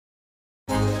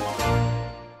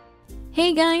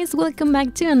Hey guys, welcome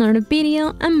back to another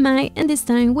video. I'm Mai and this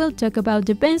time we'll talk about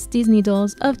the best Disney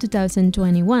dolls of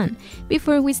 2021.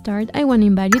 Before we start, I want to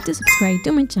invite you to subscribe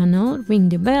to my channel, ring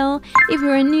the bell if you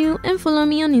are new, and follow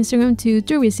me on Instagram too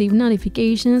to receive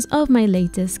notifications of my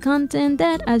latest content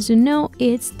that, as you know,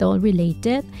 it's doll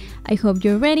related. I hope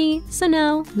you're ready, so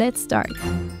now let's start.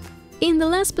 In the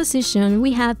last position,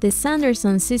 we have the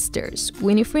Sanderson sisters,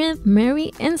 Winifred,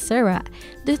 Mary, and Sarah,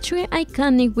 the three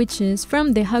iconic witches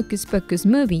from the Hocus Pocus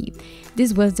movie.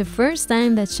 This was the first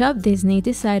time that Shop Disney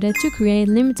decided to create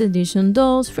limited edition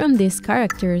dolls from these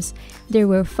characters. There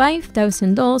were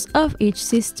 5,000 dolls of each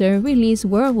sister released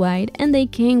worldwide, and they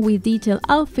came with detailed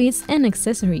outfits and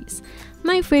accessories.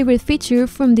 My favorite feature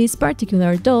from these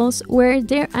particular dolls were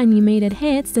their animated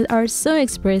heads that are so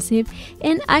expressive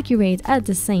and accurate at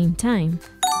the same time.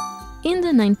 In the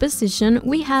 9th position,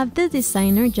 we have the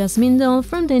designer Jasmine doll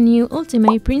from the new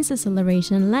Ultimate Princess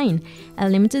Celebration line, a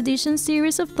limited edition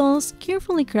series of dolls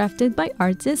carefully crafted by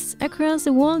artists across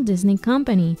the Walt Disney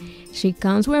Company. She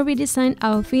comes with a redesigned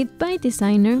outfit by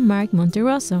designer Mark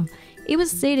Monterosso. It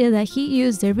was stated that he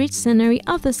used the rich scenery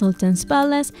of the Sultan's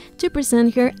palace to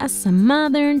present her as a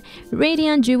modern,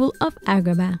 radiant jewel of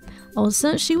Agrabah.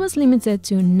 Also, she was limited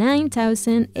to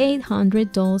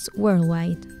 9,800 dolls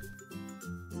worldwide.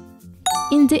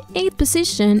 In the 8th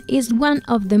position is one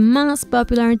of the most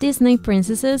popular Disney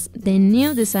princesses, the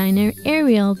new designer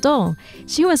Ariel doll.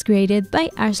 She was created by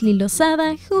Ashley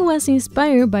Lozada, who was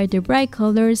inspired by the bright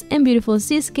colors and beautiful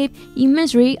seascape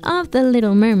imagery of the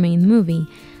Little Mermaid movie.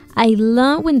 I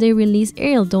love when they release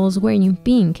Ariel dolls wearing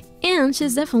pink, and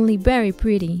she's definitely very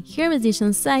pretty. Her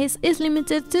edition size is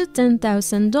limited to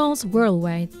 10,000 dolls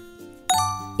worldwide.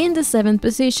 In the 7th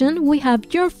position, we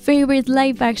have your favorite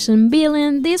live-action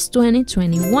villain this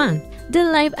 2021. The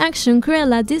live-action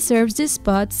Cruella deserves this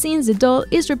spot since the doll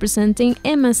is representing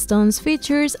Emma Stone's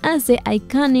features as the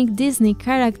iconic Disney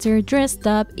character dressed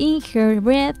up in her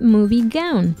red movie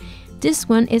gown. This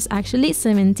one is actually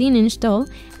 17-inch doll,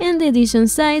 and the edition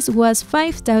size was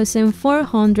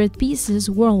 5,400 pieces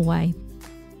worldwide.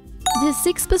 The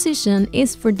 6th position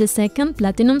is for the second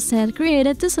platinum set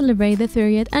created to celebrate the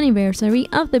 30th anniversary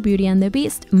of the Beauty and the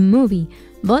Beast movie.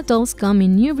 Both dolls come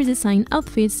in new redesigned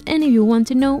outfits, and if you want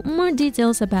to know more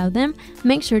details about them,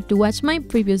 make sure to watch my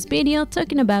previous video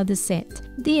talking about the set.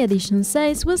 The edition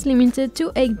size was limited to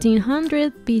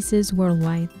 1,800 pieces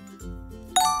worldwide.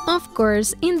 Of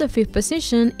course, in the 5th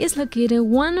position is located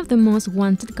one of the most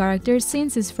wanted characters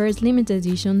since its first limited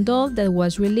edition doll that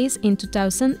was released in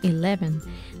 2011.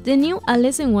 The new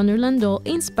Alice in Wonderland doll,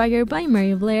 inspired by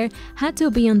Mary Blair, had to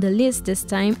be on the list this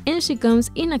time, and she comes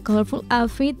in a colorful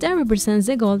outfit that represents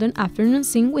the golden afternoon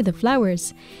scene with the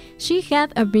flowers. She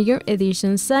had a bigger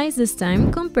edition size this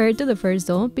time compared to the first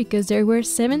doll because there were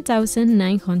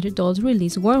 7,900 dolls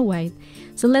released worldwide.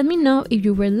 So let me know if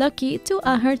you were lucky to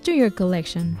add her to your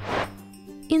collection.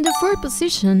 In the 4th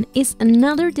position is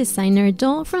another designer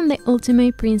doll from the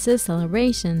Ultimate Princess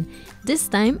Celebration. This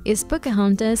time is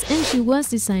Pocahontas, and she was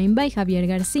designed by Javier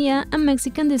Garcia, a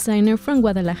Mexican designer from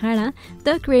Guadalajara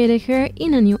that created her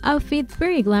in a new outfit,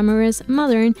 very glamorous,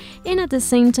 modern, and at the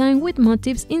same time with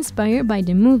motifs inspired by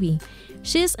the movie.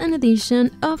 She's an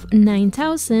edition of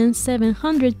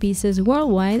 9,700 pieces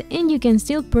worldwide, and you can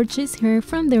still purchase her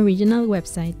from the original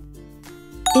website.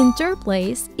 In 3rd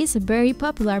place is a very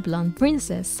popular blonde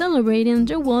princess, celebrating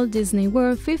the Walt Disney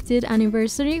World 50th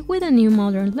anniversary with a new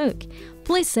modern look.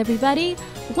 Please everybody,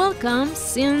 welcome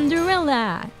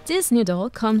Cinderella! This new doll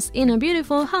comes in a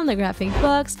beautiful holographic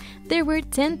box. There were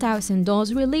 10,000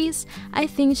 dolls released. I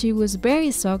think she was very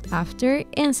sought after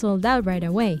and sold out right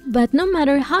away. But no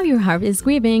matter how your heart is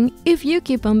grieving, if you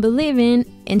keep on believing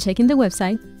and checking the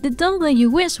website, the doll that you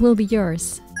wish will be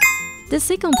yours. The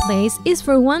 2nd place is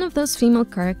for one of those female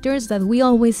characters that we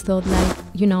always thought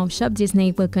Shop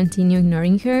Disney will continue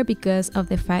ignoring her because of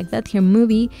the fact that her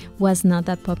movie was not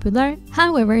that popular.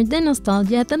 However, the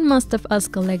nostalgia that most of us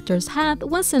collectors had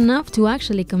was enough to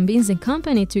actually convince the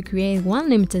company to create one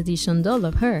limited edition doll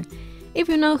of her. If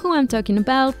you know who I'm talking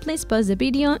about, please pause the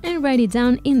video and write it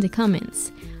down in the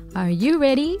comments. Are you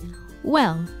ready?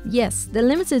 Well, yes, the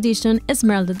limited edition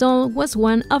Esmeralda doll was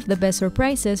one of the best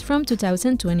surprises from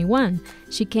 2021.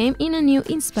 She came in a new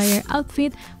inspired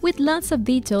outfit with lots of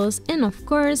details and of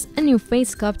course a new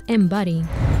face sculpt and body.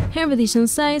 Her edition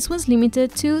size was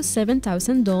limited to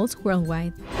 7,000 dolls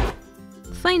worldwide.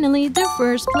 Finally, the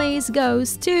 1st place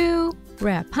goes to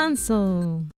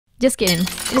Rapunzel. Just kidding,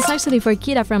 it is actually for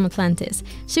Kira from Atlantis.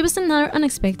 She was another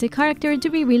unexpected character to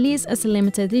be released as a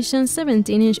limited edition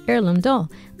 17-inch heirloom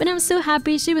doll, but I'm so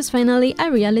happy she was finally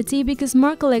a reality because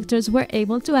more collectors were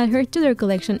able to add her to their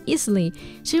collection easily.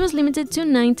 She was limited to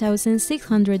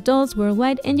 9,600 dolls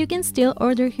worldwide and you can still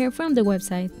order her from the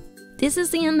website. This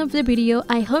is the end of the video.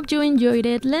 I hope you enjoyed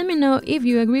it. Let me know if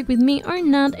you agree with me or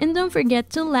not, and don't forget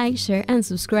to like, share and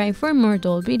subscribe for more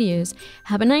doll videos.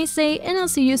 Have a nice day and I'll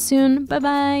see you soon. Bye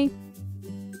bye!